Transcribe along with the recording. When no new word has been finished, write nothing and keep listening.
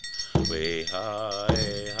Way ha,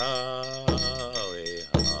 way ha, way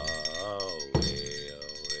ha,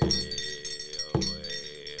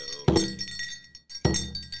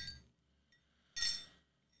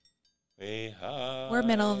 way ha. We're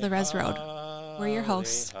middle of the Res Road. We're your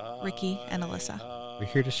hosts, Ricky and Alyssa. We're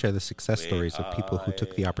here to share the success stories of people who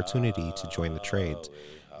took the opportunity to join the trades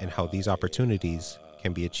and how these opportunities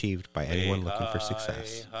can be achieved by anyone looking for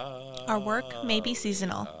success. Our work may be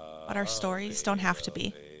seasonal, but our stories don't have to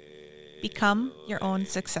be. Become your own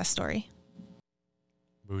success story.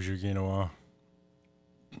 Bonjour, Ginawa.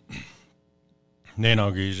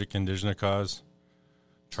 Nano Gijik Indigenous Cause.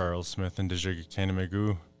 Charles Smith Indigenous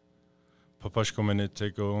Kanamagu. Papashko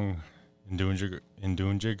Minute Gong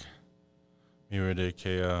Indunjig. Mirade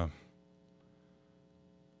Kea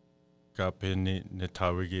Gape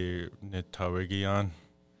Nitawigian.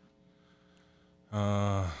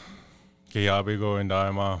 Gayabigo and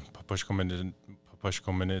Daima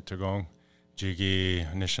Papashko Minute Gong. Jigi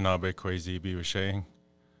Nishinabe Kwezi Biwashang.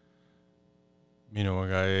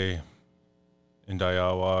 Minowagae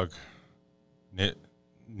Indayawag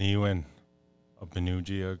Niwen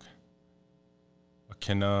Abenujiag.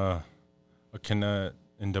 Akina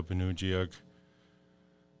Indabenujiag.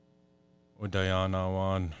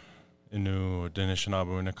 Udayanawan Inu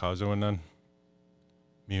Denishinabu Nakazuanan.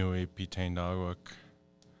 Miwe Pitain Dagwak.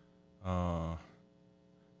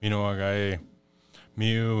 Minowagae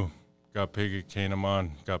Miu Gape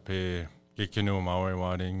Kanaman Gape Gikinu Maui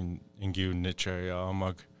Wading Ingu Niche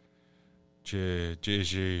Amag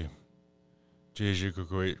Jeji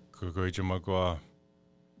Gugojamagua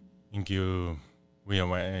Ingu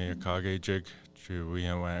Wiawa Kage Jig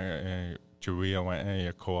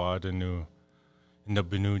Juria Koad Inu in the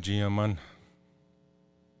Benujiaman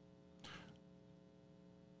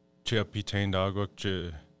Chiapitain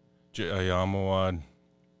Dagwak Ayamawad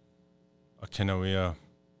Akinawia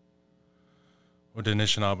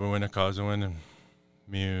Udanishanaba Winnakazuan and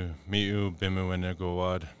Miu Bimu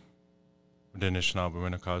Winnagowad Udanishanaba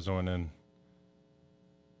Winnakazuan and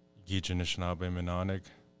Gijanishanaba Minanig.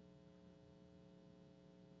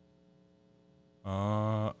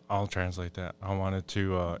 I'll translate that. I wanted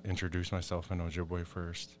to introduce myself in Ojibwe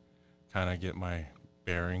first, kind of get my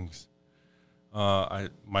bearings. My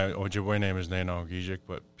Ojibwe name is Nano Gijik,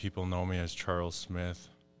 but people know me as Charles Smith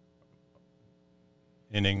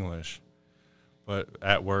in English. But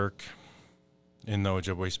at work, in the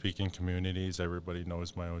Ojibwe-speaking communities, everybody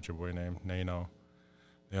knows my Ojibwe name, Nano.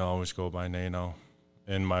 They always go by Nano.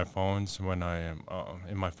 In my phones, when I am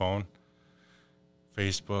in my phone,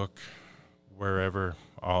 Facebook, wherever,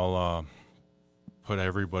 I'll put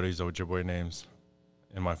everybody's Ojibwe names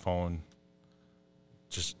in my phone.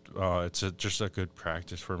 Just it's just a good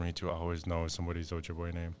practice for me to always know somebody's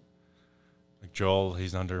Ojibwe name. Like Joel,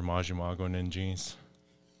 he's under Majimago Ninjins.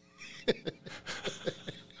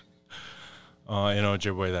 In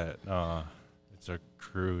Ojibwe, that it's a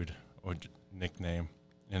crude nickname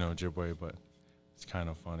in Ojibwe, but it's kind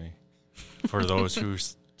of funny for those who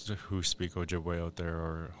speak Ojibwe out there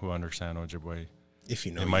or who understand Ojibwe. If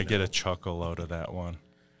you know, they might get a chuckle out of that one,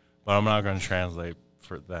 but I'm not going to translate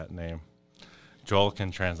for that name. Joel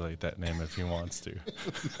can translate that name if he wants to.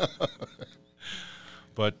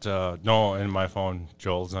 But no, in my phone,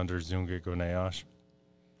 Joel's under Zunge Goneash.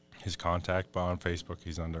 His contact, but on Facebook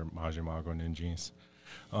he's under Majimago Ninjins.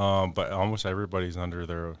 But almost everybody's under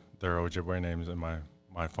their Ojibwe names in my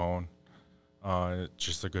phone. It's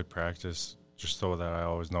just a good practice, just so that I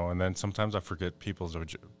always know. And then sometimes I forget people's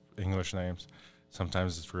English names.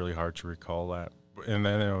 Sometimes it's really hard to recall that. And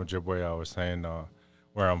then in Ojibwe, I was saying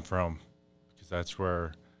where I'm from, because that's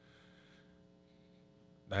where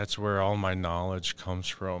all my knowledge comes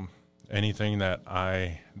from. Anything that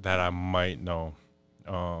I might know.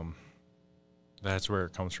 That's where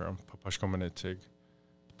it comes from. Papashkomanitig,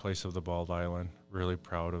 the place of the Bald Island. Really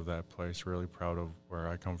proud of that place. Really proud of where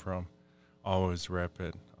I come from. Always rep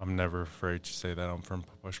it. I'm never afraid to say that I'm from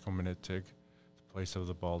Papashkomanitig, the place of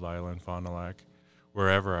the Bald Island, Fond du Lac.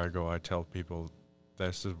 Wherever I go, I tell people,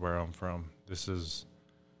 this is where I'm from. Those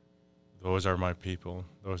are my people.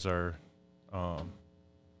 Those are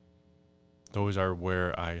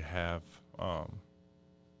where I have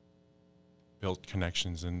built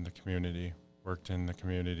connections in the community, worked in the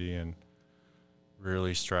community, and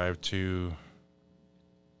really strive to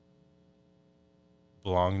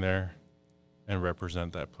belong there and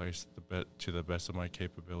represent that place to the best of my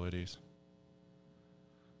capabilities.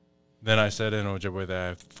 Then I said in Ojibwe that I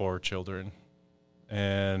have 4 children,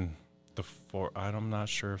 and I'm not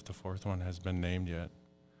sure if the 4th one has been named yet,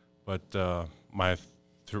 but my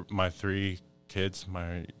 3 kids,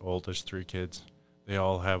 my oldest 3 kids, they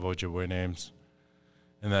all have Ojibwe names,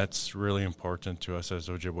 And that's really important to us as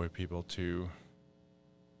Ojibwe people to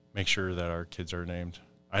make sure that our kids are named.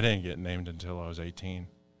 I didn't get named until I was 18.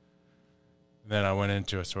 Then I went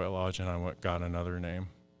into a sweat lodge and I got another name.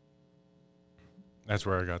 That's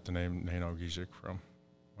where I got the name Nano Gizik from,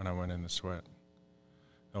 when I went in the sweat.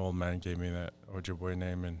 The old man gave me that Ojibwe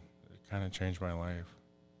name, and it kind of changed my life.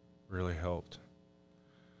 Really helped.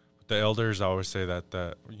 But the elders always say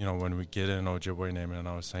that you know, when we get an Ojibwe name, and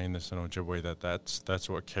I was saying this in Ojibwe, that's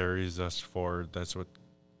what carries us forward. That's what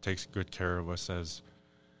takes good care of us as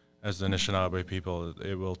the Anishinaabe people.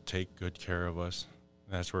 It will take good care of us.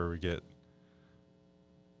 And that's where we get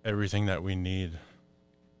everything that we need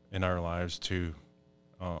in our lives to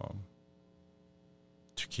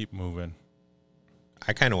keep moving.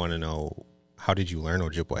 I kind of want to know, how did you learn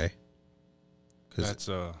Ojibwe? That's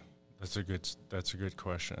a good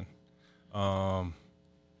question. Well,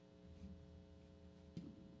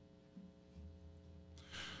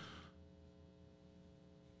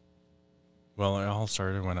 it all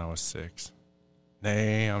started when I was 6.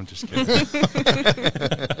 Nay, I'm just kidding.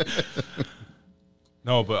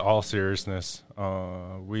 No, but all seriousness,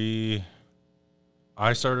 I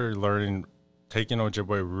started taking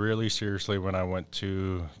Ojibwe really seriously when I went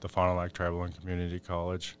to the Fond du Lac Tribal and Community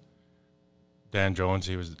College. Dan Jones,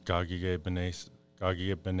 he was Gagige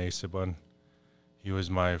Benesibun. He was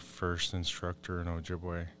my first instructor in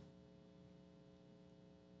Ojibwe.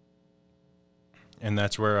 And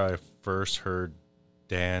that's where I first heard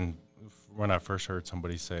Dan, when I first heard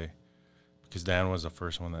somebody say, because Dan was the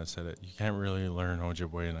first one that said it, you can't really learn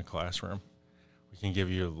Ojibwe in a classroom. We can give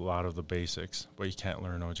you a lot of the basics, but you can't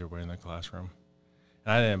learn Ojibwe in the classroom.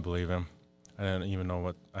 And I didn't believe him. I didn't even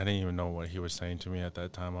know what he was saying to me at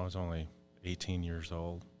that time. I was only 18 years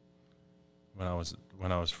old when I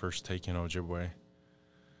was first taking Ojibwe.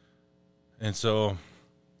 And so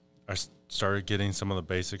I started getting some of the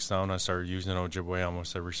basics down. I started using Ojibwe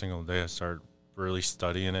almost every single day. I started really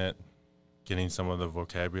studying it, getting some of the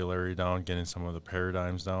vocabulary down, getting some of the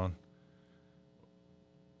paradigms down.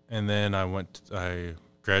 And then I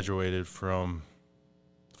graduated from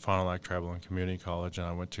Fond du Lac Tribal and Community College, and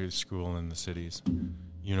I went to school in the cities,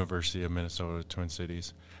 University of Minnesota, Twin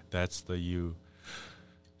Cities. That's the U.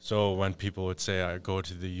 So when people would say, I go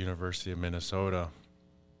to the University of Minnesota,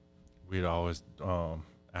 we'd always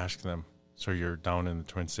ask them, so you're down in the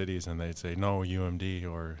Twin Cities? And they'd say, no, UMD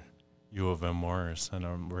or U of M Morris.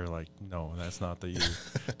 And we're like, no, that's not the U.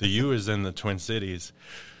 The U is in the Twin Cities.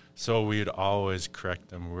 So we'd always correct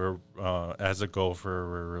them. As a Gopher,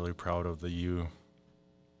 we're really proud of the U.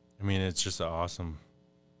 I mean, it's just an awesome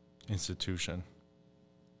institution,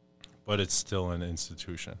 but it's still an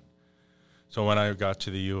institution. So when I got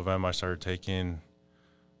to the U of M, I started taking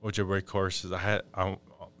Ojibwe courses. I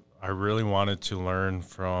really wanted to learn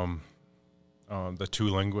from the two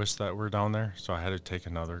linguists that were down there, so I had to take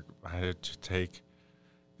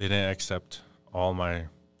they didn't accept all my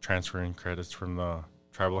transferring credits from the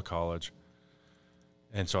tribal college.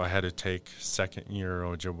 And so I had to take second year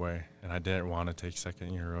Ojibwe, and I didn't want to take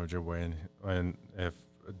second year Ojibwe. And if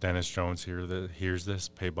Dennis Jones hears this,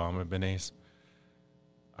 Peibama Benes,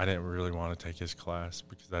 I didn't really want to take his class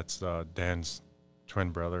because that's Dan's twin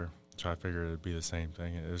brother. So I figured it'd be the same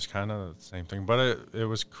thing. It was kind of the same thing, but it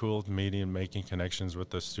was cool meeting and making connections with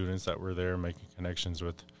the students that were there, making connections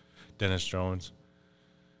with Dennis Jones.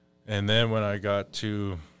 And then when I got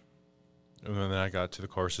to the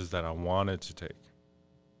courses that I wanted to take,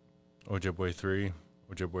 Ojibwe 3,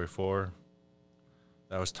 Ojibwe 4.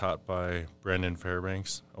 That was taught by Brendan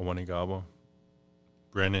Fairbanks, a Wanigabo.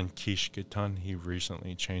 Brendan Kishkitun, he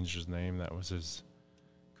recently changed his name. That was his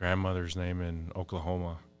grandmother's name in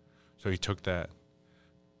Oklahoma. So he took that,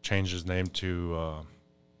 changed his name to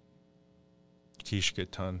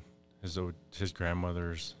Kishkitun, his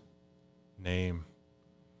grandmother's name,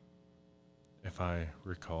 if I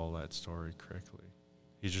recall that story correctly.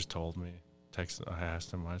 He just told me. I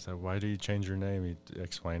asked him, I said, why do you change your name? He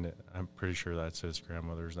explained it. I'm pretty sure that's his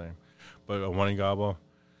grandmother's name. But Wanigabo,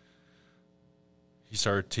 he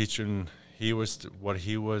started teaching.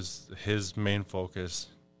 His main focus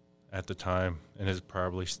at the time, and it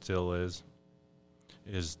probably still is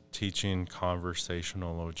teaching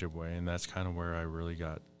conversational Ojibwe. And that's kind of where I really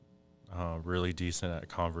got really decent at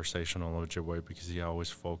conversational Ojibwe, because he always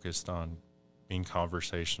focused on being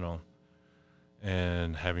conversational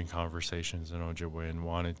and having conversations in Ojibwe, and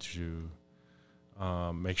wanted to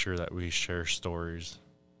make sure that we share stories,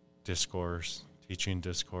 discourse, teaching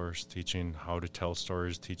how to tell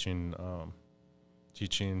stories, teaching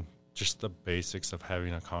just the basics of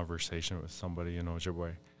having a conversation with somebody in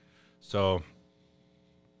Ojibwe. So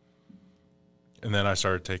And then I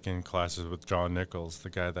started taking classes with John Nichols, the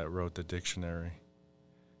guy that wrote the dictionary.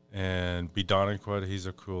 And Bidoniquet, he's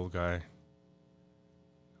a cool guy.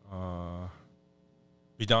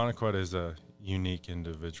 Bidoniquet is a unique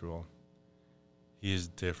individual. He is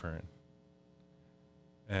different.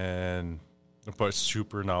 But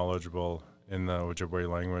super knowledgeable in the Ojibwe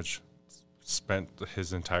language. Spent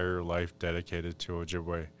his entire life dedicated to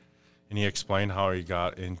Ojibwe. And he explained how he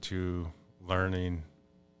got into learning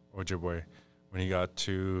Ojibwe. When he got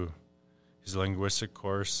to his linguistic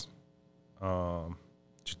course, to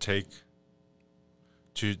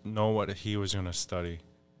know what he was going to study,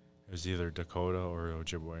 it was either Dakota or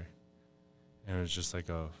Ojibwe. And it was just like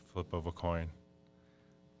a flip of a coin.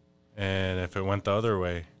 And if it went the other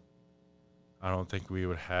way, I don't think we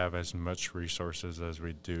would have as much resources as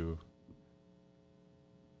we do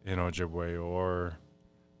in Ojibwe or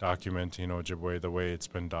documenting Ojibwe the way it's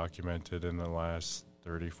been documented in the last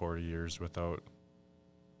 30, 40 years without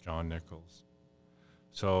John Nichols.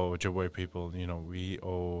 So Ojibwe people,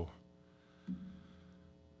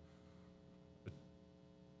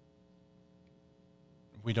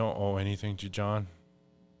 we don't owe anything to John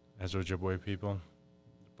as Ojibwe people,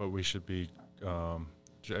 but we should be,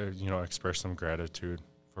 express some gratitude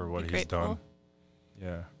for what he's done.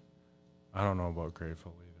 Yeah. I don't know about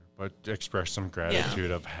grateful either, but express some gratitude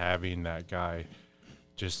of having that guy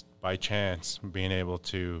just by chance being able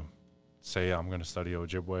to say, I'm going to study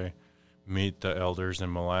Ojibwe, meet the elders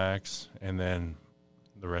in Mille Lacs, and then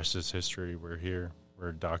the rest is history. We're here.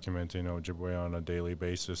 We're documenting Ojibwe on a daily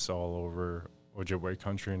basis all over Ojibwe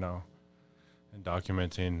country now, and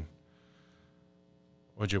documenting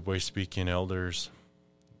Ojibwe speaking elders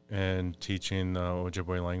and teaching the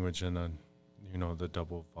Ojibwe language in the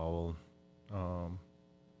double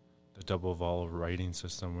vowel writing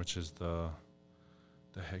system, which is the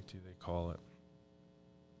heck do they call it?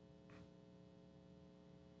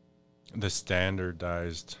 The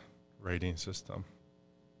standardized writing system.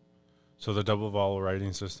 So the double vowel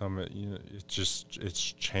writing system,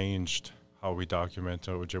 it's changed how we document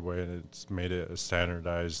Ojibwe, and it's made it a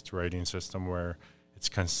standardized writing system where it's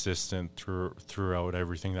consistent throughout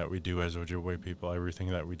everything that we do as Ojibwe people, everything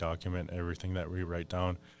that we document, everything that we write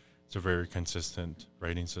down. It's a very consistent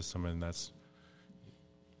writing system, and that's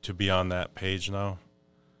to be on that page now.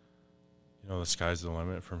 The sky's the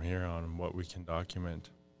limit from here on what we can document.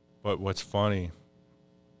 But what's funny,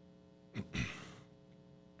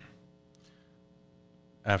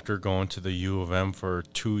 after going to the U of M for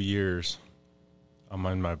 2 years, I'm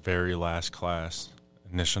in my very last class,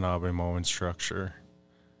 Anishinaabe structure.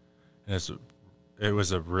 And it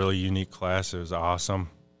was a really unique class. It was awesome.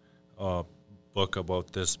 A book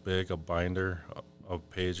about this big, a binder of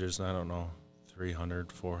pages, I don't know,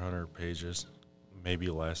 300, 400 pages, maybe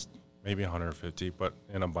less, maybe 150, but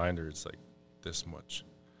in a binder it's like this much.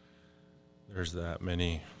 There's that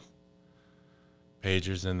many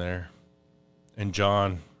pages in there. And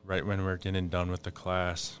John, right when we were getting done with the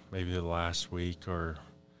class, maybe the last week or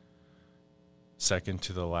second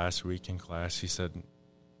to the last week in class, he said,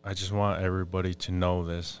 I just want everybody to know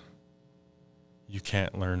this. You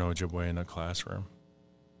can't learn Ojibwe in a classroom.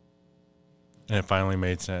 And it finally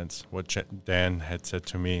made sense. What Dan had said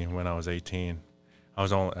to me when I was 18. I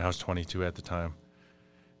was 22 at the time.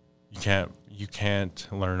 You can't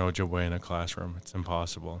learn Ojibwe in a classroom. It's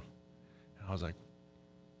impossible. And I was like,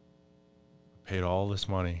 paid all this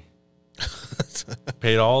money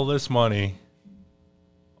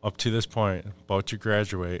up to this point, about to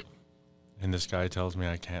graduate, and this guy tells me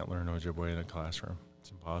I can't learn Ojibwe in a classroom. It's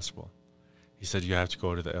impossible. He said you have to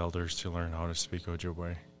go to the elders to learn how to speak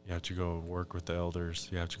Ojibwe. You have to go work with the elders.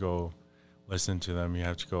 You have to go listen to them. You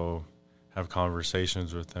have to go have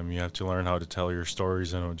conversations with them. You have to learn how to tell your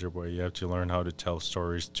stories in Ojibwe. You have to learn how to tell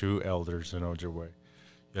stories to elders in Ojibwe.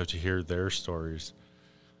 You have to hear their stories.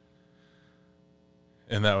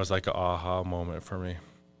 And that was like an aha moment for me.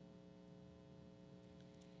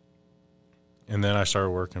 And then I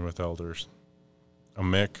started working with elders.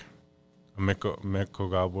 Mick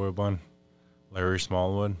Ogabwebun, Larry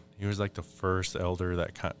Smallwood. He was like the first elder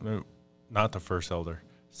not the first elder.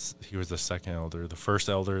 He was the second elder. The first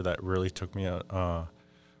elder that really took me out,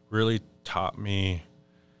 really taught me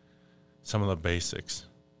some of the basics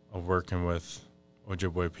of working with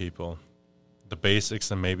Ojibwe people. The basics,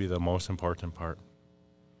 and maybe the most important part,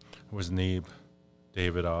 was Neeb,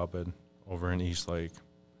 David Abed, over in East Lake.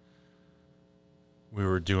 We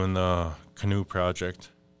were doing the canoe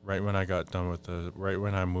project right when I got done with right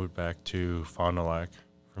when I moved back to Fond du Lac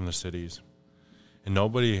from the cities. And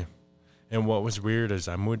what was weird is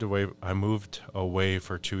I moved away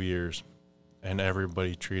for 2 years, and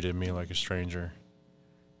everybody treated me like a stranger.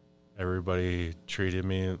 Everybody treated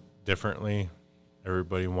me differently.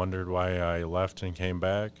 Everybody wondered why I left and came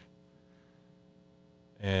back.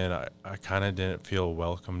 And I kind of didn't feel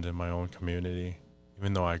welcomed in my own community,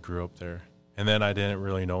 even though I grew up there. And then I didn't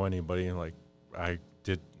really know anybody. Like, I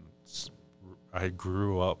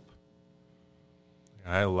grew up.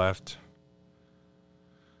 I left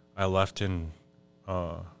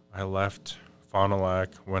Fond du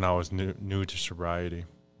Lac when I was new to sobriety.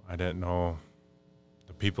 I didn't know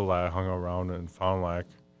the people that I hung around in Fond du Lac,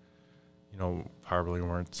 probably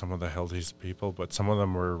weren't some of the healthiest people, but some of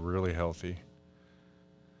them were really healthy,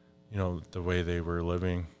 the way they were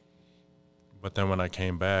living. But then when I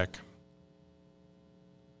came back,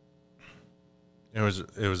 it was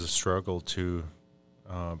a struggle to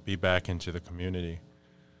be back into the community.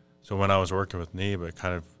 So when I was working with Neeb,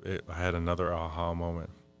 I had another aha moment.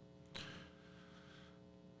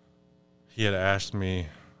 He had asked me,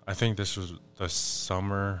 I think this was the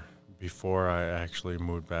summer before I actually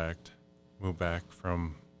moved back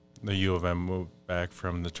from the U of M, moved back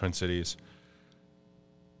from the Twin Cities.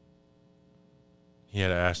 He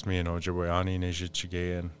had asked me in Ojibwe, Ani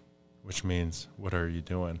Nejichigean, which means, what are you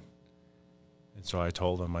doing? And so I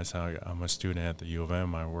told him, I said, I'm a student at the U of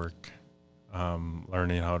M. I work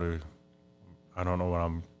learning how to, I don't know what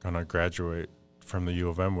I'm going to graduate from the U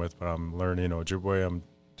of M with, but I'm learning Ojibwe. I'm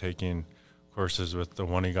taking courses with the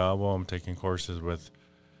Wanigabo. I'm taking courses with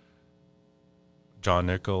John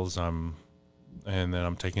Nichols. And then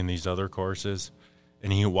I'm taking these other courses.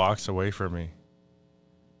 And he walks away from me.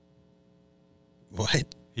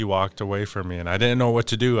 What? He walked away from me, and I didn't know what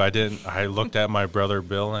to do. I looked at my brother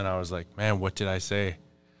Bill, and I was like, man, what did I say?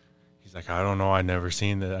 He's like, I don't know. I never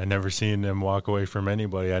seen that. I never seen him walk away from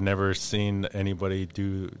anybody. I never seen anybody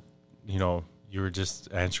do, you were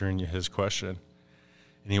just answering his question.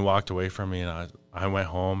 And he walked away from me, and I went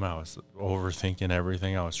home. I was overthinking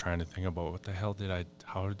everything. I was trying to think about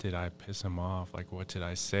how did I piss him off? Like, what did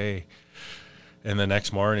I say? And the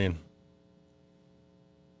next morning,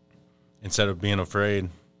 instead of being afraid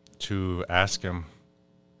to ask him,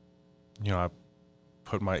 I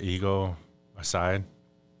put my ego aside,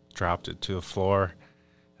 dropped it to the floor,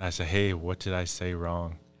 and I said, hey, what did I say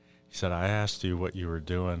wrong? He said, I asked you what you were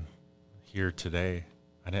doing here today.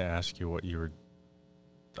 I didn't ask you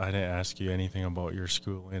anything about your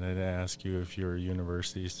schooling. I didn't ask you if you're a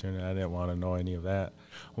university student. I didn't want to know any of that.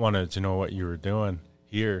 I wanted to know what you were doing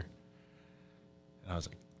here. And I was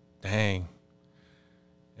like, dang.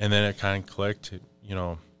 And then it kind of clicked,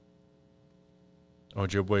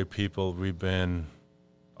 Ojibwe people,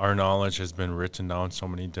 our knowledge has been written down so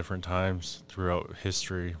many different times throughout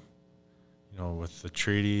history, with the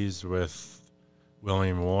treaties, with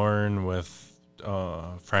William Warren, with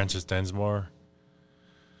Francis Densmore.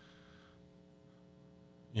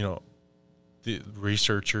 The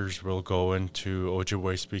researchers will go into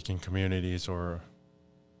Ojibwe-speaking communities or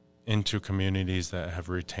into communities that have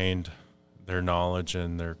retained their knowledge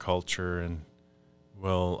and their culture, and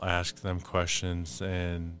will ask them questions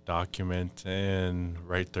and document and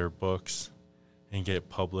write their books and get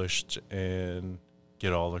published and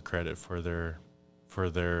get all the credit for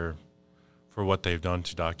what they've done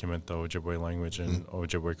to document the Ojibwe language and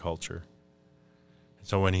Ojibwe culture.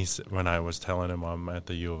 So when I was telling him I'm at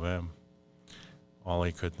the U of M, all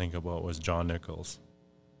he could think about was John Nichols,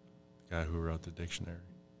 the guy who wrote the dictionary.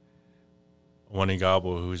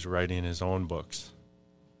 Wanigabo, who's writing his own books,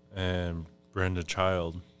 and Brenda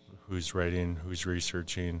Child, who's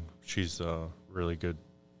researching. She's a really good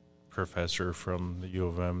professor from the U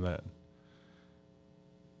of M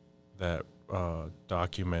that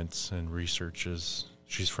documents and researches.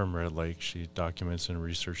 She's from Red Lake. She documents and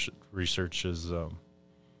researches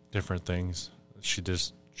different things. She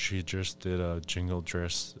just did a jingle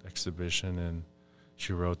dress exhibition, and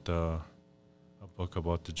she wrote a book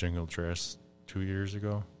about the jingle dress 3 years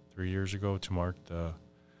ago to mark the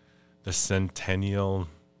centennial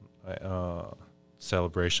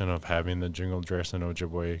celebration of having the jingle dress in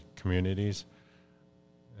Ojibwe communities.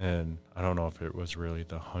 And I don't know if it was really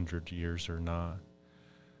the 100 years or not.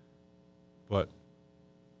 But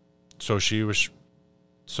so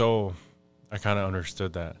I kind of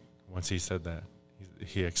understood that once he said that.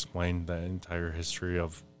 He explained the entire history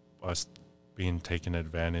of us being taken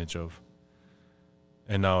advantage of.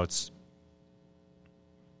 And now it's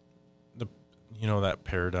that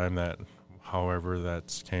paradigm that, however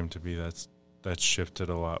that's came to be, that's shifted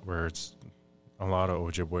a lot, where it's a lot of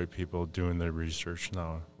Ojibwe people doing their research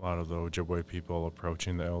now. A lot of the Ojibwe people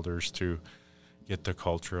approaching the elders to get the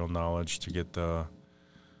cultural knowledge, to get the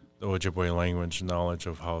Ojibwe language knowledge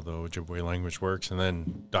of how the Ojibwe language works, and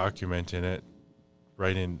then documenting it,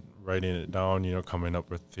 writing writing it down, coming up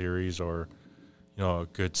with theories or, a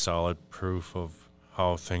good solid proof of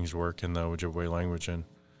how things work in the Ojibwe language. And,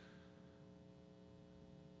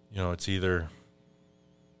 it's either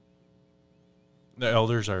the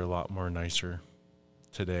elders are a lot more nicer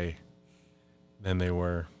today than they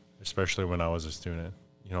were, especially when I was a student.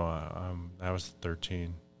 That was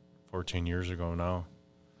 14 years ago now.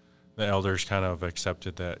 The elders kind of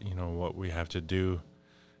accepted that, what we have to do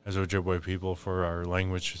as Ojibwe people for our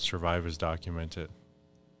language to survive is document it.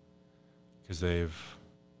 Because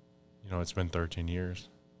it's been 13 years.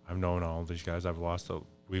 I've known all these guys.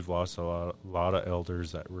 We've lost a lot of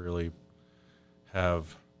elders that really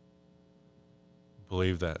have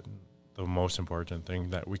believed that the most important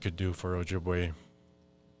thing that we could do for Ojibwe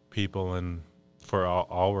people and for all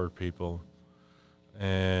our people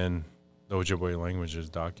and the Ojibwe language is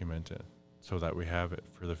documented so that we have it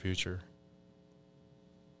for the future.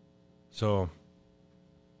 So,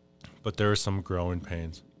 but there are some growing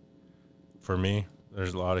pains. For me,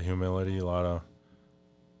 there's a lot of humility,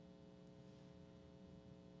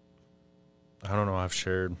 I don't know, I've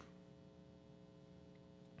shared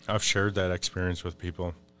that experience with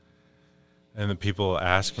people. And the people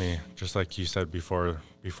ask me, just like you said before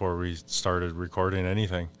we started recording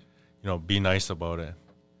anything, be nice about it.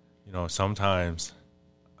 Sometimes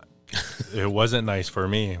it wasn't nice for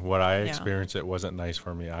me. What I experienced, it wasn't nice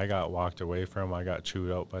for me. I got walked away from. I got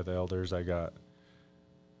chewed out by the elders. The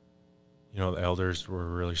elders were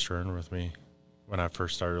really stern with me when I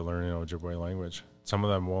first started learning Ojibwe language. Some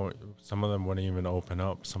of them wouldn't even open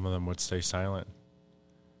up. Some of them would stay silent.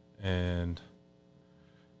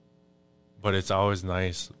 But it's always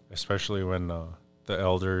nice, especially when the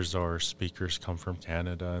elders or speakers come from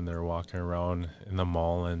Canada and they're walking around in the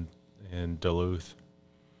mall in Duluth,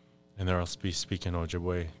 and they'll be speaking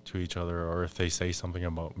Ojibwe to each other, or if they say something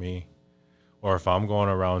about me, or if I'm going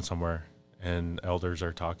around somewhere and elders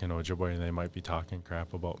are talking Ojibwe and they might be talking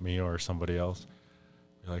crap about me or somebody else,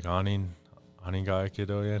 be like, Anin ga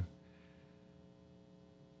kidoyan.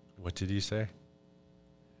 What did you say?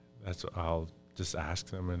 I'll just ask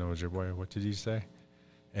them in Ojibwe, what did you say?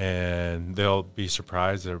 And they'll be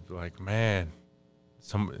surprised. They're like, man,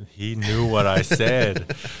 he knew what I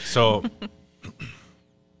said. So,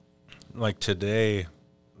 like today,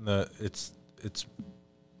 there's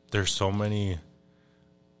so many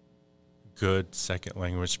good second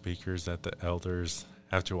language speakers that the elders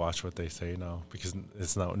have to watch what they say now, because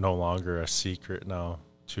it's no longer a secret now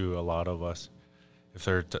to a lot of us. If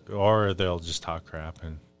or they'll just talk crap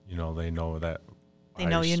and they know that. They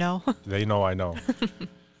know I know.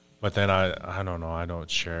 But then I don't know. I don't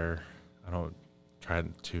share. I don't try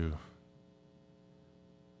to.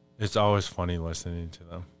 It's always funny listening to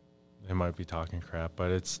them. They might be talking crap,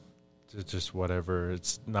 but it's just whatever.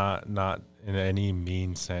 It's not in any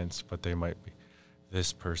mean sense, but they might be.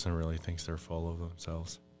 This person really thinks they're full of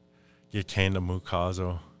themselves. Yekenda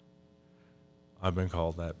Mukazo. I've been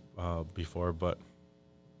called that before, but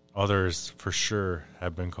others for sure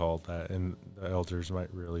have been called that, and the elders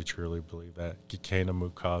might really truly believe that. Gikena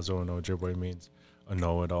Mukazo in Ojibwe means a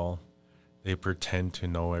know-it-all. They pretend to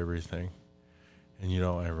know everything, and you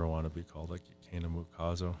don't ever want to be called like Gikena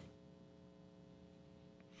Mukazo.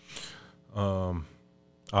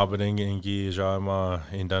 Abading ingi jama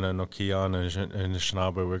indana no kian and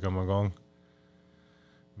shnabe wigamagong.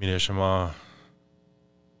 Mineshama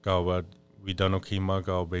gawad. We dano kima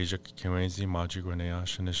gal beja kiwenzi maji gwenea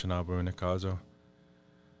shinishinabu in a kazo.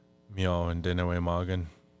 Mio and denewe magan.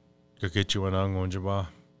 Gakichu and angonjaba.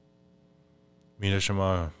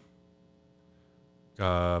 Minashama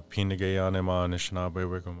ga pinagayanema nishinabu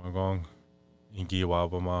wigamagong. Ingi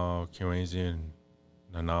wabama kiwenzi and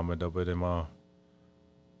nanama dabadema.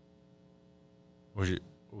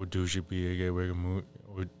 Uduji be a gay wigamu.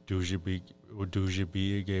 Uduji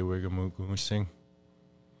be a gay wigamu goosing.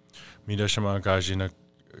 Midashama gaji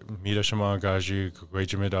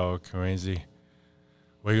gwejimidao kwenzi.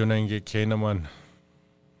 Wagunenge kenaman.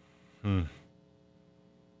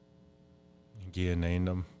 Gia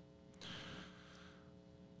named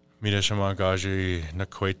Midashama gaji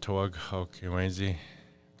nakwetog ho kwenzi.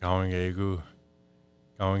 Going egu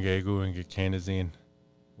and get canazine.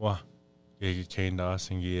 Wa gig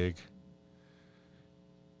kandas and gig.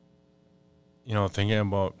 Thinking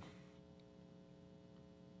about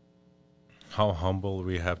how humble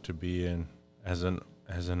we have to be as an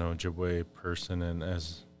Ojibwe person, and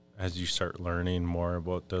as you start learning more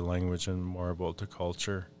about the language and more about the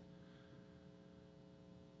culture.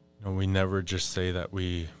 We never just say that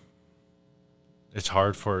it's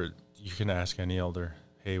hard you can ask any elder,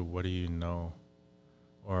 hey, what do you know?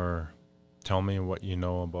 Or tell me what you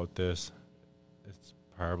know about this. It's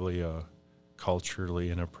probably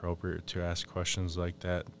culturally inappropriate to ask questions like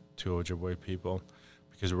that to Ojibwe people,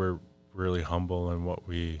 because we're really humble in what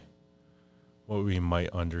we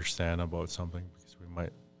might understand about something, because we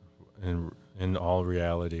might, in all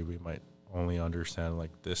reality, we might only understand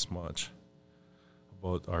like this much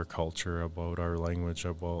about our culture, about our language,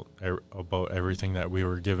 about everything that we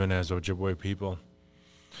were given as Ojibwe people.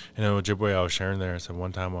 And in Ojibwe, I was sharing there, I said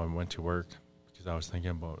one time I went to work because I was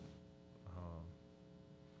thinking about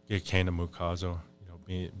Gekana Mukazo,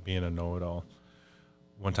 being a know-it-all.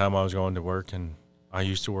 One time I was going to work, and I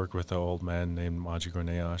used to work with an old man named Majigo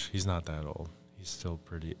Neash. He's not that old. He's still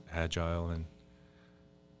pretty agile, and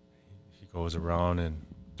he goes around and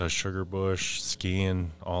does sugar bush,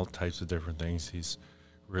 skiing, all types of different things. He's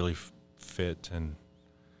really fit and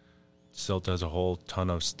still does a whole ton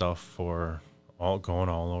of stuff for going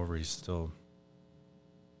all over. He's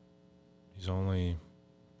only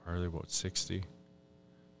probably about 60,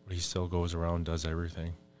 but he still goes around, does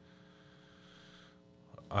everything.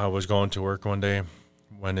 I was going to work one day,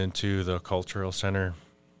 went into the cultural center,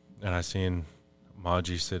 and I seen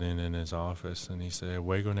Maji sitting in his office, and he said,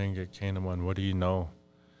 "Wegoninga Kanaman, what do you know?"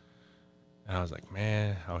 And I was like,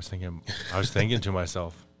 man, I was thinking to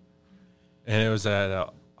myself, and it was at an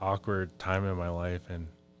awkward time in my life, and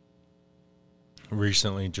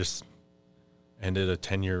recently just ended a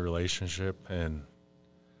 10-year relationship and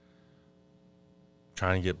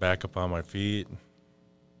trying to get back up on my feet.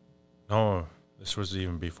 No, this was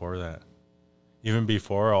even before that. Even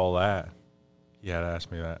before all that, he had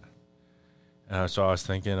asked me that. And so I was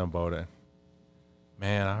thinking about it.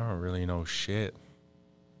 Man, I don't really know shit,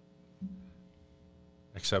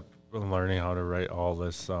 except learning how to write all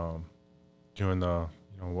this, doing the,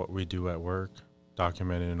 what we do at work,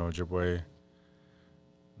 documenting in Ojibwe.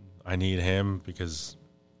 I need him because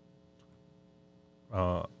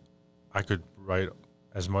I could write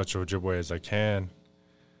as much Ojibwe as I can.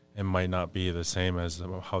 It might not be the same as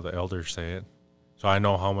how the elders say it. So I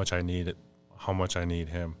know how much I need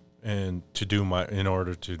him, and in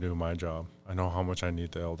order to do my job. I know how much I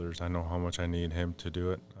need the elders. I know how much I need him to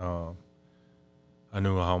do it. I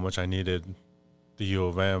knew how much I needed the U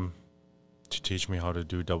of M to teach me how to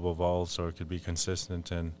do double vowels so it could be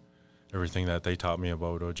consistent and everything that they taught me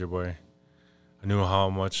about Ojibwe. I knew how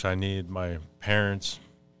much I need my parents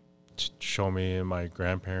to show me, and my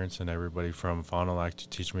grandparents and everybody from Fond du Lac to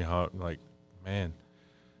teach me how, man,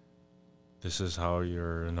 this is how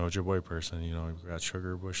you're an Ojibwe person. We got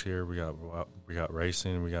sugar bush here, we got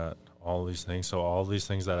racing, we got all these things. So all these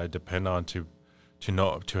things that I depend on to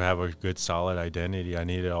have a good solid identity, I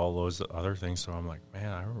needed all those other things. So I'm like, man,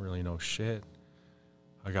 I don't really know shit.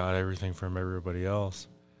 I got everything from everybody else.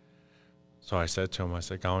 So I said to him,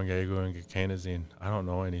 Gawangegu and Gekanazine, I don't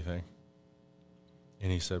know anything.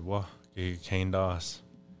 And he said, well, Gekandas,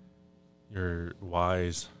 you're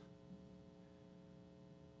wise.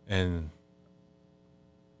 And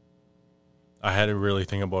I had to really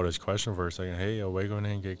think about his question for a second. Hey,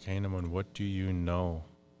 Wegonin Gekanaman, what do you know?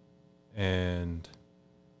 And,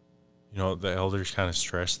 the elders kind of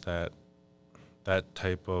stressed that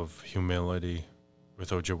type of humility with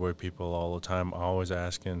Ojibwe people all the time, always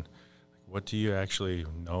asking, what do you actually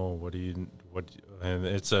know? And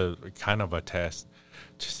it's a kind of a test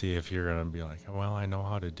to see if you're going to be like, well, I know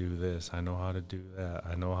how to do this. I know how to do that.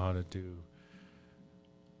 I know how to do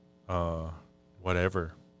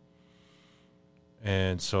whatever.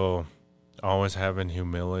 And so always having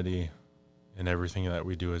humility in everything that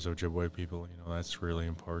we do as Ojibwe people, that's really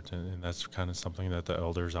important. And that's kind of something that the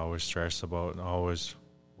elders always stress about and always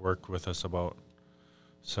work with us about.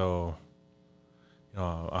 So,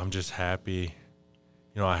 I'm just happy,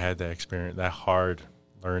 I had that experience, that hard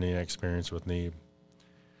learning experience with Neeb.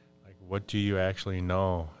 What do you actually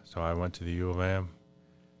know? So I went to the U of M,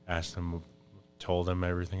 asked him, told him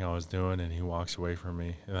everything I was doing, and he walks away from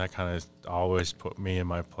me. And that kind of always put me in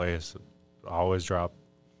my place. Always drop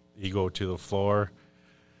ego to the floor.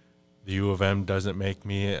 The U of M doesn't make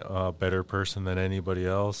me a better person than anybody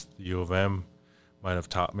else. The U of M might have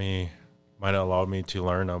allowed me to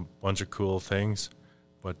learn a bunch of cool things,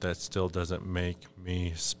 but that still doesn't make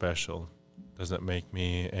me special. Doesn't make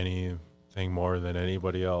me anything more than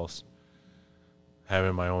anybody else.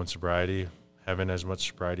 Having my own sobriety, having as much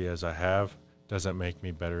sobriety as I have, doesn't make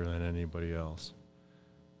me better than anybody else.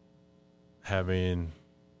 Having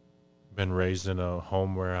been raised in a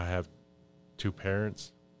home where I have two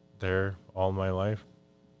parents there all my life,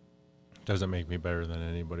 doesn't make me better than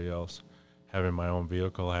anybody else. Having my own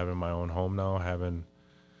vehicle, having my own home now, having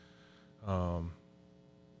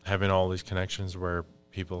all these connections where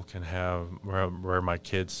people can have, where my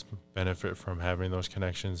kids benefit from having those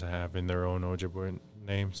connections, having their own Ojibwe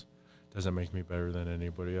names doesn't make me better than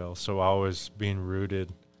anybody else. So always being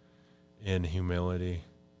rooted in humility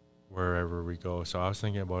wherever we go. So I was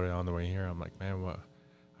thinking about it on the way here. I'm like, man, what?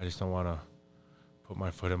 I just don't want to put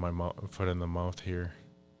my foot in the mouth here,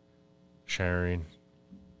 sharing.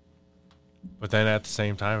 But then at the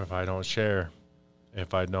same time, if I don't share,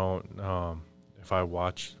 if I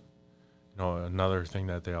watch, another thing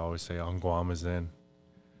that they always say, on Guam is in,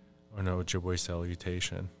 or no Ojibwe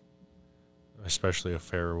salutation, especially a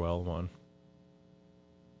farewell one.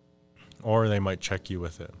 Or they might check you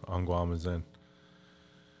with it, on Guam is in.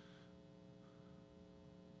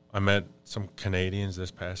 I met some Canadians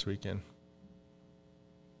this past weekend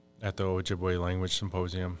at the Ojibwe Language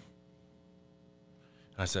Symposium.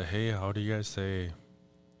 I said, hey, how do you guys say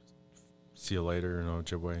see you later in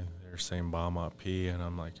Ojibwe? They're saying Bama P, and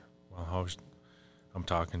I'm like, well, I'm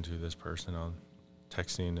talking to this person on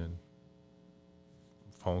texting and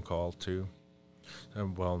phone call too.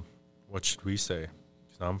 And, well, what should we say?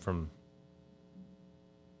 'Cause I'm from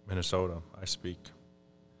Minnesota. I speak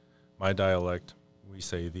my dialect. We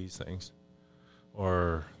say these things,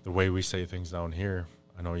 or the way we say things down here.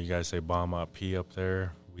 I know you guys say Bama P up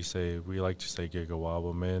there. We like to say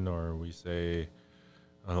Gigawabamin, or we say,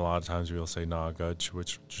 and a lot of times we'll say Nagach,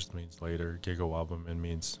 which just means later. Gigawabamin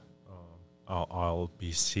means I'll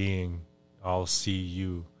be seeing, I'll see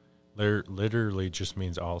you. Literally just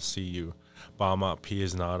means I'll see you. Bama P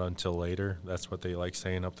is not until later. That's what they like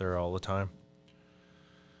saying up there all the time.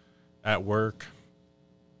 At work,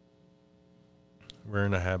 we're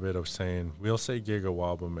in a habit of saying, we'll say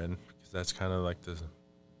Gigawabamin, because that's kind of like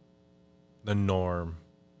the norm.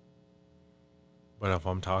 But if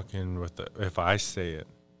I'm talking if I say it,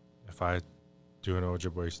 if I do an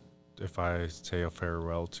Ojibwe, if I say a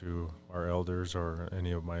farewell to our elders or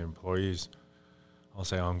any of my employees, I'll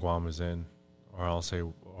say on Guam is in, or I'll say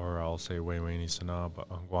Wayweni Sana, but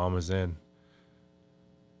on Guam is in.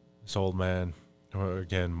 This old man,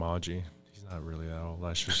 again, Maji, he's not really that old.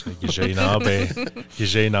 Let's just say Gijay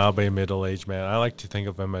Nabe, middle-aged man. I like to think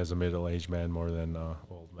of him as a middle-aged man more than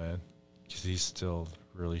old man, because he's still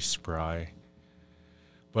really spry.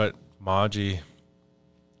 But Maji,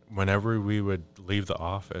 whenever we would leave the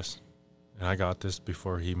office, and I got this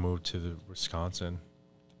before he moved to Wisconsin,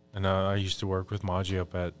 and I used to work with Maji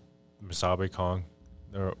up at Misabe Kong,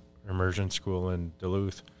 the immersion school in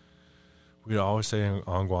Duluth. We'd always say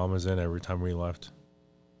on Guam is in every time we left.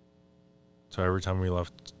 So every time we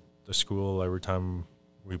left the school, every time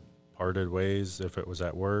we parted ways, if it was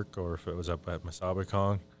at work or if it was up at Misabe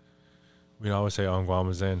Kong, we'd always say on Guam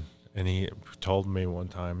is in. And he told me one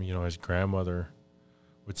time, his grandmother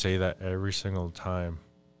would say that every single time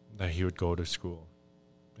that he would go to school.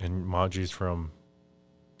 And Maji's from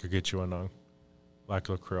Kagitchuanung, Black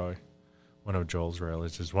LaCroix, one of Joel's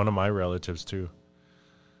relatives, one of my relatives too.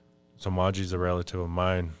 So Maji's a relative of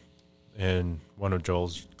mine and one of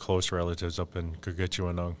Joel's close relatives up in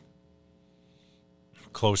Kagitchuanung,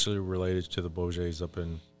 closely related to the Bojays up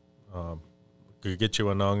in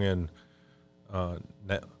Kagitchuanung and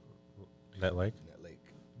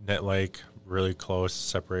Net Lake, really close,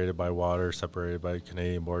 separated by water, separated by the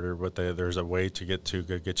Canadian border. But there's a way to get to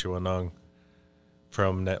Gitchuanung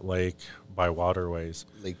from Net Lake by waterways.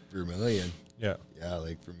 Lake Vermilion. Yeah. Yeah,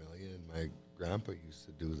 Lake Vermilion. My grandpa used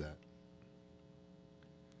to do that.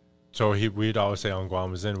 So we'd always say on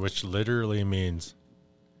Guam is in, which literally means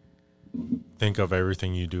think of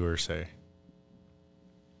everything you do or say.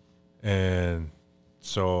 And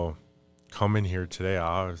so coming here today,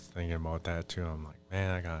 I was thinking about that too. I'm like,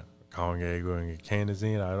 man, I got Kongegu and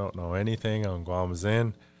Kanazine. I don't know anything on Guam is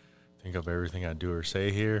in. Think of everything I do or say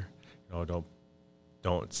here.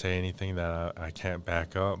 Don't say anything that I can't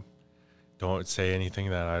back up. Don't say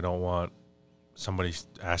anything that I don't want somebody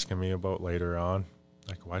asking me about later on.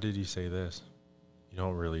 Like, why did you say this? You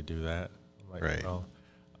don't really do that. I'm like, right. Well,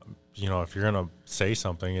 if you're going to say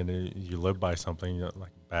something and you live by something,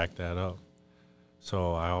 back that up.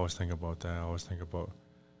 So I always think about that. I always think about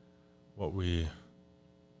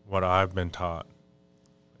what I've been taught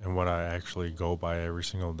and what I actually go by every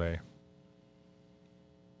single day.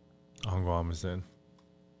 On Guam is in.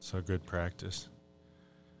 It's a good practice.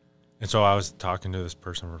 And so I was talking to this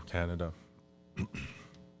person from Canada.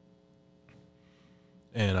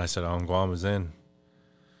 And I said, on Guam is in.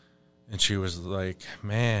 And she was like,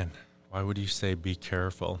 man, why would you say be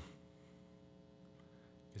careful?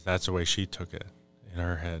 Because that's the way she took it in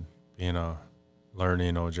her head, being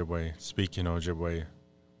learning Ojibwe, speaking Ojibwe,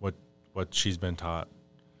 what she's been taught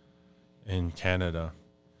in Canada.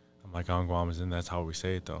 I'm like, on Guam is in, that's how we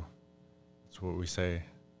say it though. That's what we say.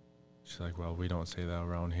 She's like, well, we don't say that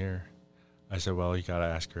around here. I said, well, you got to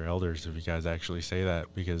ask your elders if you guys actually say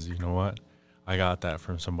that, because you know what? I got that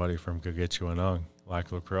from somebody from Gagitchuanung,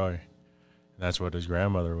 Lac LaCroix. And that's what his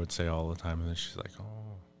grandmother would say all the time. And then she's like,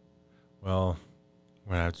 oh, well,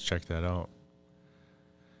 we're going to have to check that out.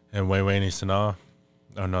 And Wayweni Sana,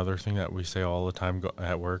 another thing that we say all the time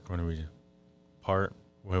at work when we part,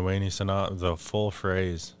 Wayweni Sana, the full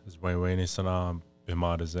phrase is Wayweni Sana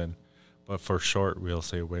Bimadazin. But for short, we'll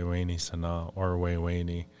say Wayweni Sana or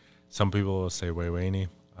Wayweni. Some people will say Wayweni.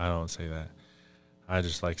 I don't say that. I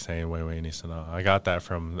just like saying Wayweni Sana. I got that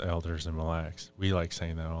from the elders in Mille Lacs. We like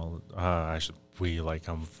saying that all. I'm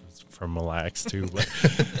from Mille Lacs too, but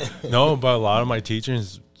no. But a lot of my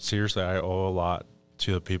teachings, seriously, I owe a lot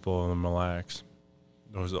to the people in the Mille Lacs.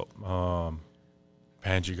 Those Panji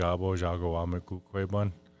Gabo, Jago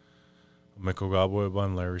Amikukweban, Miko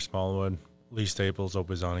Gaboeban, Larry Smallwood, Lee Staples,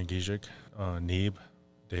 Opizani Gijik, Neeb,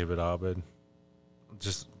 David Abed,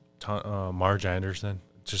 just Marge Anderson.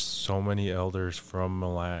 Just so many elders from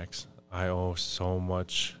Mille Lacs. I owe so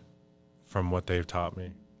much from what they've taught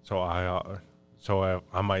me. So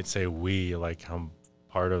I might say we, like I'm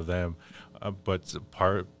part of them, but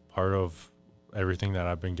part of everything that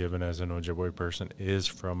I've been given as an Ojibwe person is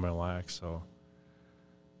from Mille Lacs. So,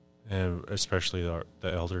 and especially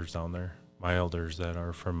the elders down there, my elders that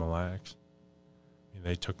are from Mille Lacs,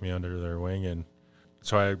 they took me under their wing, and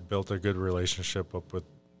so I built a good relationship up with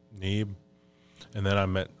Neeb. And then I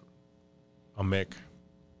met Mick,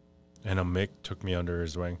 and Mick took me under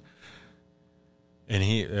his wing. And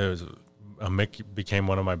Mick became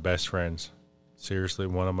one of my best friends. Seriously,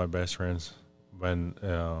 one of my best friends. When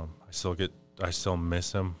I still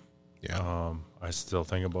miss him. Yeah. I still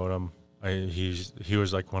think about him. He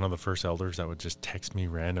was like one of the first elders that would just text me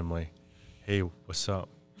randomly, "Hey, what's up?"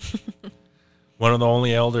 One of the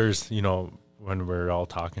only elders, when we're all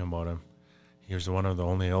talking about him. He was one of the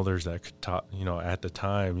only elders that could talk, at the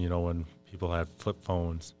time, when people had flip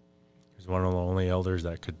phones. He was one of the only elders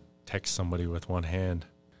that could text somebody with one hand.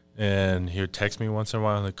 And he would text me once in a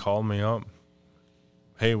while and he'd call me up.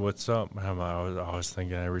 "Hey, what's up?" I was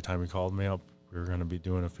thinking every time he called me up, we were going to be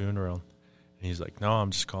doing a funeral. And he's like, "No,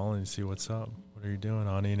 I'm just calling to see what's up. What are you doing?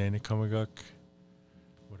 Ani Nene Kumaguk?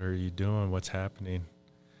 What are you doing? What's happening?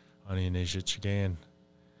 Ani Nejichigan."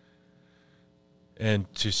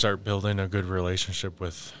 And to start building a good relationship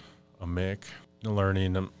with Mick,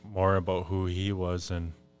 learning more about who he was,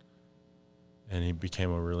 and he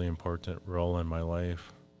became a really important role in my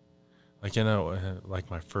life. Like,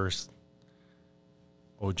 like my first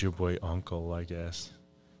Ojibwe uncle, I guess.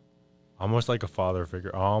 Almost like a father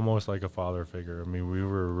figure. I mean, we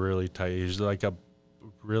were really tight. He was like a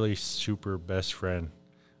really super best friend.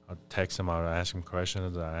 I'd text him, I'd ask him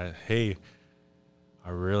questions. Hey, I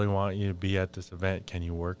really want you to be at this event. Can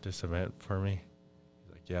you work this event for me?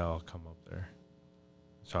 He's like, yeah, I'll come up there.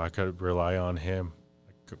 So I could rely on him.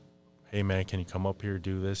 Like, hey, man, can you come up here,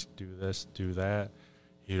 do this, do that?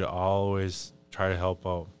 He'd always try to help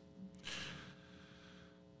out.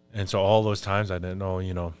 And so all those times I didn't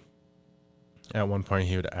know, at one point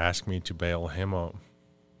he would ask me to bail him out.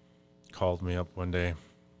 Called me up one day.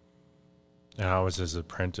 And I was his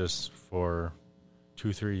apprentice for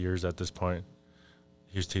 2-3 years at this point.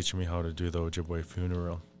 He was teaching me how to do the Ojibwe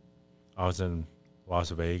funeral. I was in Las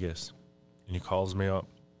Vegas, and he calls me up,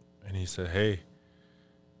 and he said, "Hey,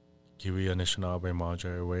 Kiwi Anishinaabe Maja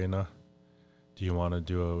Wena, do you want to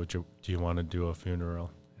do a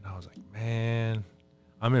funeral?" And I was like, "Man,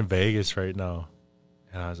 I'm in Vegas right now."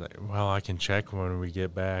 And I was like, "Well, I can check when we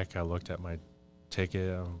get back." I looked at my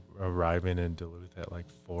ticket. I'm arriving in Duluth at like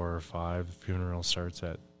 4 or 5. The funeral starts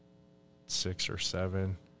at 6 or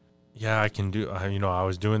 7. Yeah, I can do. I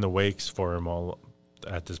was doing the wakes for him all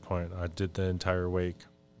at this point. I did the entire wake.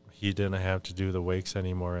 He didn't have to do the wakes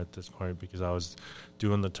anymore at this point because I was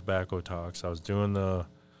doing the tobacco talks. I was doing the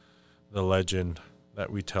legend that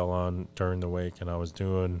we tell on during the wake, and I was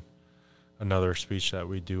doing another speech that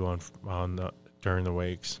we do during the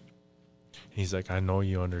wakes. He's like, "I know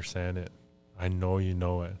you understand it. I know you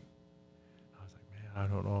know it." I was like, "Man, I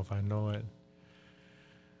don't know if I know it."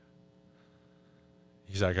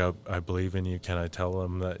 He's like, I believe in you. Can I tell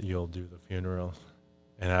him that you'll do the funeral?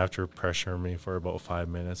 And after pressuring me for about 5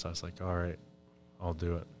 minutes, I was like, all right, I'll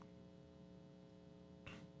do it.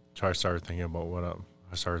 So I started thinking about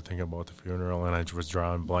I started thinking about the funeral, and I was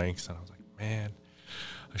drawing blanks, and I was like, man,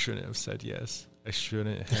 I shouldn't have said yes. I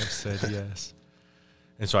shouldn't have said yes.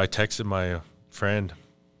 And so I texted my friend.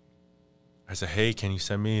 I said, hey, can you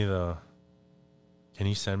send me the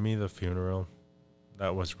funeral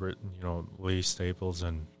that was written, Lee Staples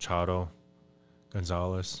and Chado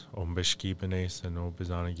Gonzalez, Ombishki Benes and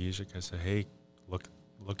Obizana Gijik. I said, hey, look,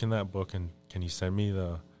 look in that book and can you send me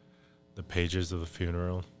the pages of the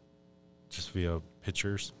funeral just via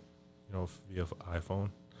pictures, via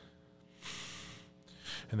iPhone?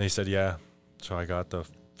 And they said, yeah. So I got the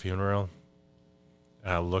funeral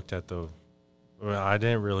and I looked at I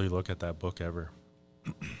didn't really look at that book ever.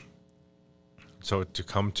 So to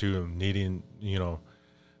come to needing,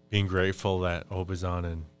 being grateful that Obizan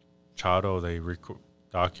and Chado, they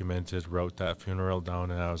documented, wrote that funeral down,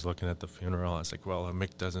 and I was looking at the funeral. I was like, well,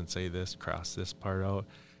 Mick doesn't say this, cross this part out.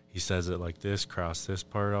 He says it like this, cross this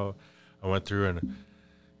part out. I went through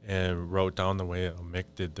and wrote down the way Mick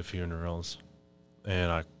did the funerals,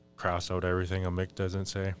 and I crossed out everything Mick doesn't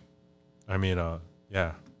say.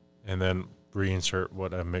 Yeah. And then reinsert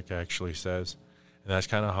what Mick actually says. And that's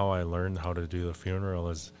kind of how I learned how to do the funeral.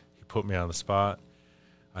 Is he put me on the spot.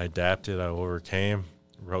 I adapted, I overcame,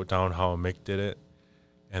 wrote down how Mick did it.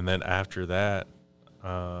 And then after that,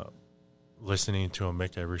 listening to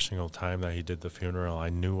Mick every single time that he did the funeral, I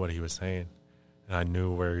knew what he was saying. And I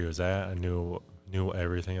knew where he was at. I knew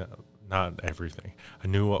everything, not everything. I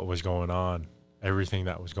knew what was going on, everything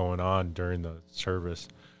that was going on during the service.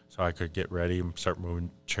 So I could get ready, start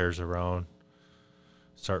moving chairs around,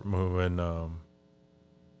 start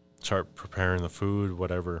preparing the food,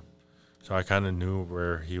 whatever. So I kind of knew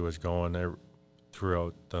where he was going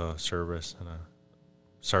throughout the service, and I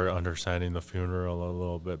started understanding the funeral a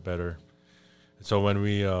little bit better. And so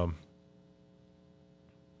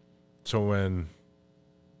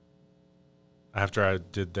after I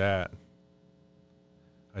did that,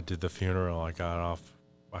 I did the funeral. I got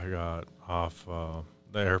off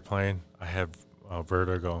the airplane. I had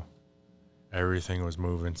vertigo. Everything was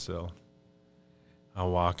moving still. I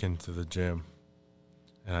walk into the gym,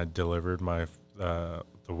 and I delivered my the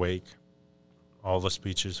wake, all the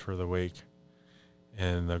speeches for the wake,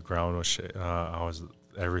 and the ground was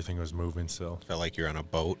everything was moving still. Felt like you're on a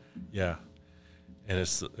boat. Yeah, and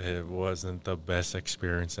it wasn't the best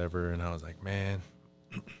experience ever, and I was like, man,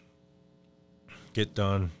 get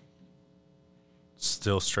done.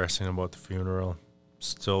 Still stressing about the funeral,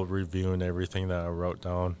 still reviewing everything that I wrote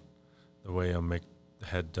down, the way Mick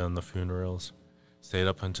had done the funerals. Stayed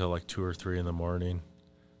up until like 2 or 3 in the morning.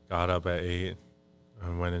 Got up at 8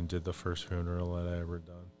 and went and did the first funeral that I ever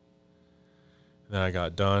done. And then I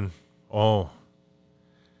got done. Oh,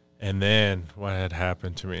 and then what had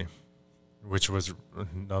happened to me, which was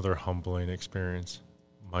another humbling experience.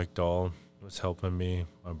 Mike Dahl was helping me.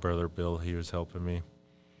 My brother Bill, he was helping me.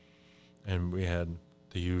 And we had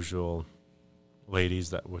the usual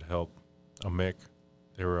ladies that would help Mick.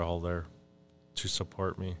 They were all there to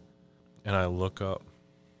support me. And I look up.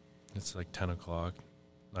 It's like 10 o'clock,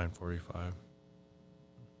 9:45.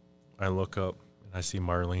 I look up, and I see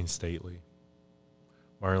Marlene Stately.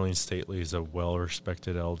 Marlene Stately is a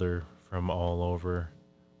well-respected elder from all over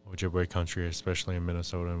Ojibwe country, especially in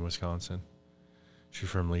Minnesota and Wisconsin. She's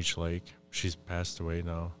from Leech Lake. She's passed away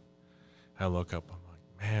now. I look up. I'm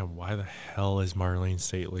like, man, why the hell is Marlene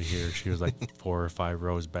Stately here? She was like 4 or 5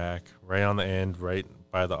 rows back, right on the end, right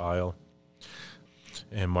by the aisle.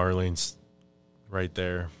 And Marlene's right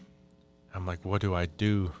there. I'm like, what do I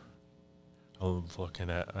do?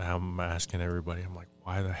 I'm asking everybody. I'm like,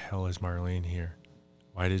 why the hell is Marlene here?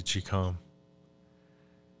 Why did she come?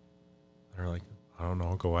 They're like, I don't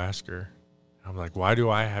know, go ask her. I'm like, why do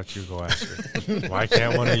I have to go ask her? Why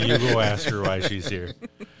can't one of you go ask her why she's here?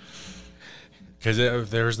 Because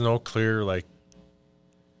there's no clear,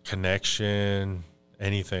 connection,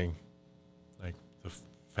 anything.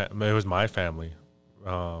 It was my family.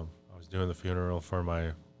 I was doing the funeral for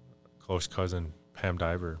my close cousin, Pam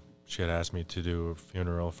Diver. She had asked me to do a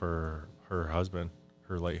funeral for her husband,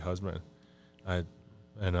 her late husband.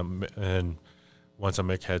 And once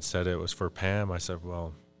Mick had said it was for Pam, I said,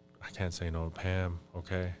 well, I can't say no to Pam,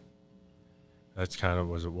 okay? That's kind of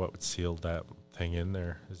was what sealed that thing in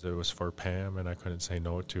there, is it was for Pam, and I couldn't say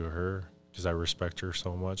no to her because I respect her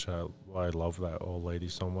so much. I love that old lady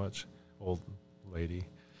so much, old lady.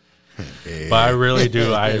 But I really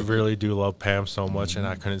do love Pam so much, and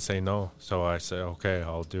I couldn't say no. So I said, okay,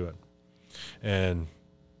 I'll do it. And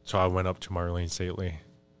so I went up to Marlene Stately.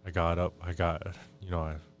 I got up. I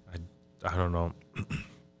don't know.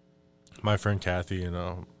 My friend Kathy,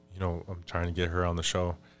 I'm trying to get her on the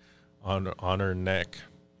show. On her neck,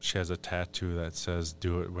 she has a tattoo that says,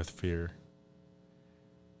 "Do it with fear."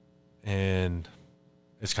 And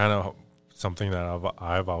it's kind of something that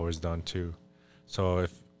I've always done too. So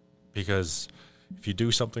because if you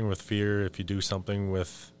do something with fear, if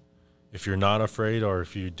you're not afraid, or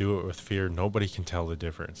if you do it with fear, nobody can tell the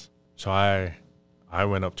difference. So I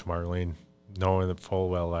went up to Marlene knowing that full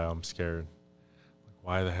well that I'm scared.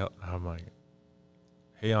 Why the hell? I'm like,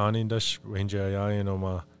 hey, Ani dash wenjaya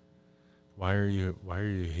noma. Why are you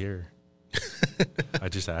here? I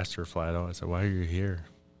just asked her flat out. I said, why are you here?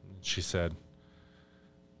 She said,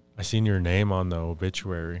 I seen your name on the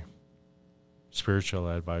obituary. Spiritual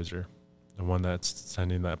advisor, the one that's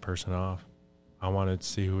sending that person off. I wanted to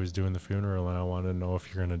see who was doing the funeral, and I wanted to know if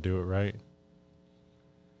you're going to do it right.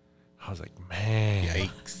 I was like, man.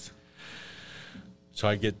 Yikes. So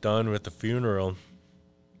I get done with the funeral,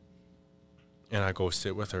 and I go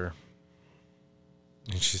sit with her.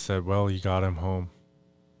 And she said, well, you got him home.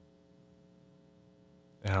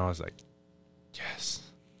 And I was like, yes.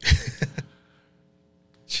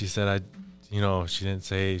 She said, she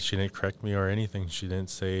didn't correct me or anything. She didn't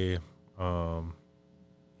say, you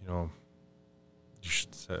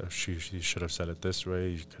should have said it this way.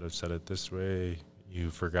 You could have said it this way. You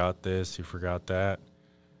forgot this. You forgot that.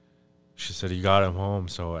 She said, you got him home.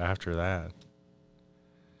 So after that,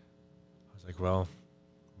 I was like, well,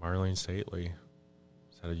 Marlene Stately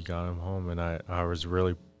said you got him home. And I was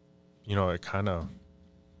really, it kind of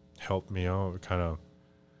helped me out. It kind of,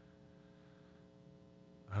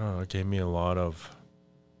 I don't know, it gave me a lot of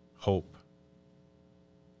hope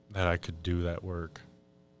that I could do that work.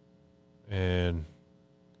 And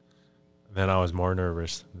then I was more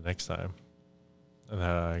nervous the next time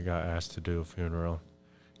that I got asked to do a funeral,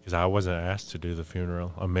 because I wasn't asked to do the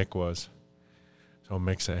funeral. Mick was. So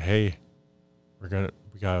Mick said, hey, we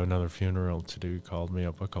got another funeral to do. He called me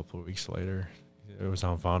up a couple of weeks later. It was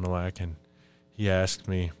on Fond du Lac, and he asked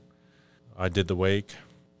me. I did the wake,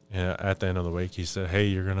 and at the end of the wake, he said, hey,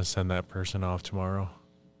 you're going to send that person off tomorrow,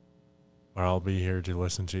 or I'll be here to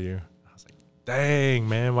listen to you. I was like, dang,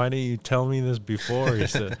 man, why didn't you tell me this before? He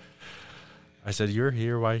said, I said, you're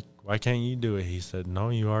here. Why can't you do it? He said, no,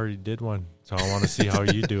 you already did one, so I want to see how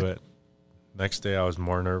you do it. Next day, I was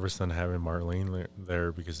more nervous than having Marlene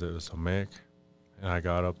there because it was a Mick. And I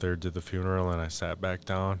got up there, did the funeral, and I sat back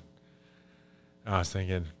down. I was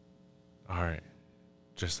thinking, all right,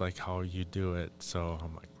 just like how you do it. So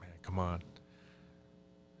I'm like, man, come on.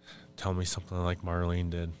 Tell me something like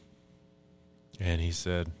Marlene did. And he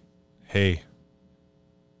said, hey,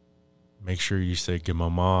 make sure you say, give my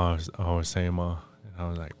ma, I always say ma. And I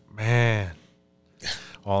was like, man.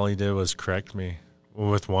 All he did was correct me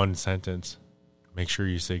with one sentence. Make sure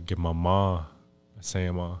you say, give my ma,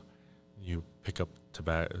 say ma. You pick up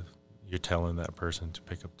tobacco. You're telling that person to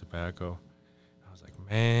pick up tobacco. I was like,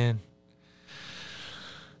 man.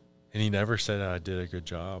 And he never said I did a good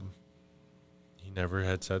job. He never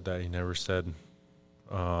had said that. He never said,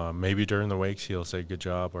 maybe during the wakes he'll say good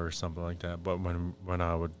job or something like that. But when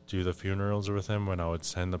I would do the funerals with him, when I would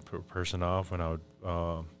send the person off, when I would,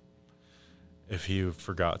 if he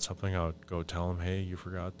forgot something, I would go tell him, hey, you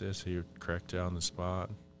forgot this. He would correct it on the spot.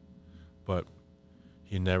 But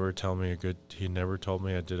he never told me I did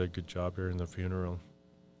a good job during the funeral.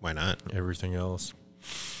 Why not? Everything else,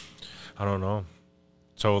 I don't know.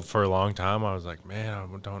 So for a long time, I was like, man, I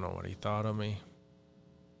don't know what he thought of me.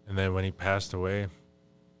 And then when he passed away,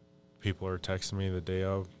 people were texting me the day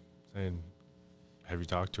of saying, have you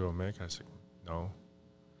talked to him, Mick? I said, no.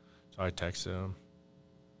 So I texted him.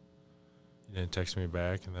 He didn't text me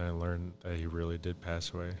back, and then I learned that he really did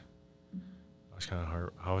pass away.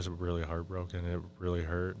 I was really heartbroken. It really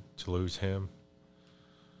hurt to lose him.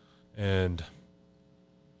 And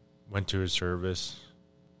went to his service.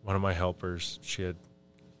 One of my helpers, she had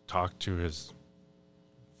talked to his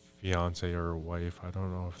fiance or wife. I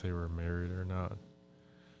don't know if they were married or not.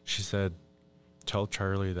 She said, tell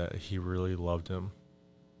Charlie that he really loved him,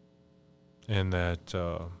 and that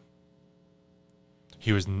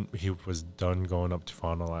he was done going up to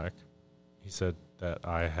Fond du Lac. He said that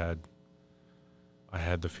I had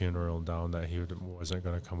the funeral down, that he wasn't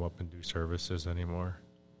going to come up and do services anymore,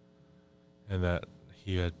 and that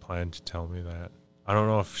he had planned to tell me that. I don't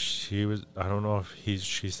know if she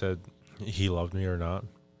said he loved me or not,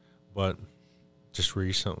 but just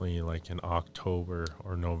recently, like in October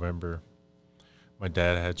or November, my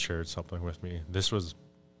dad had shared something with me. He's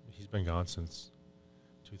been gone since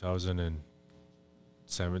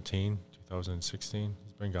 2017, 2016.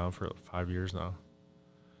 He's been gone for 5 years now.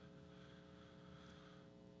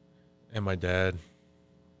 And my dad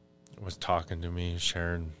was talking to me,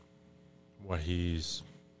 sharing what he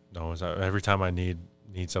knows. Every time I need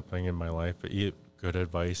something in my life, good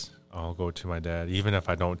advice, I'll go to my dad. Even if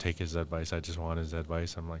I don't take his advice, I just want his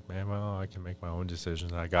advice. I'm like, man, well, I can make my own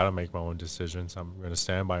decisions. I got to make my own decisions. I'm going to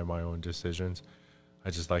stand by my own decisions.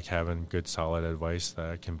 I just like having good, solid advice that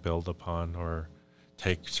I can build upon, or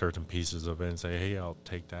take certain pieces of it and say, hey, I'll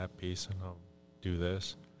take that piece and I'll do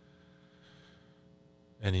this.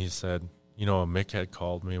 And he said, Mick had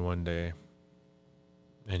called me one day,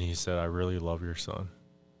 And he said, I really love your son.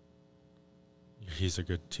 He's a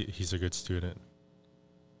good student.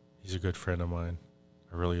 He's a good friend of mine.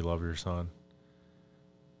 I really love your son.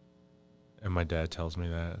 And my dad tells me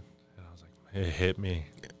that. And I was like, it hit me.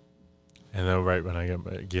 And then right when I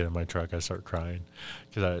get in my truck, I start crying.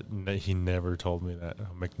 Because he never told me that.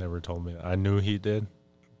 Mick never told me that. I knew he did.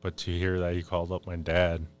 But to hear that he called up my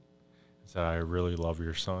dad and said, I really love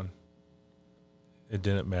your son. It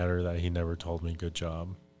didn't matter that he never told me good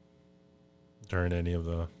job during any of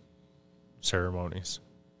the ceremonies.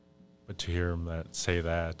 But to hear him say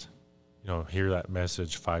that, hear that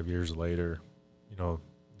message 5 years later,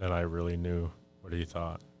 then I really knew what he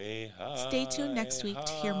thought. Stay tuned next week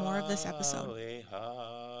to hear more of this episode.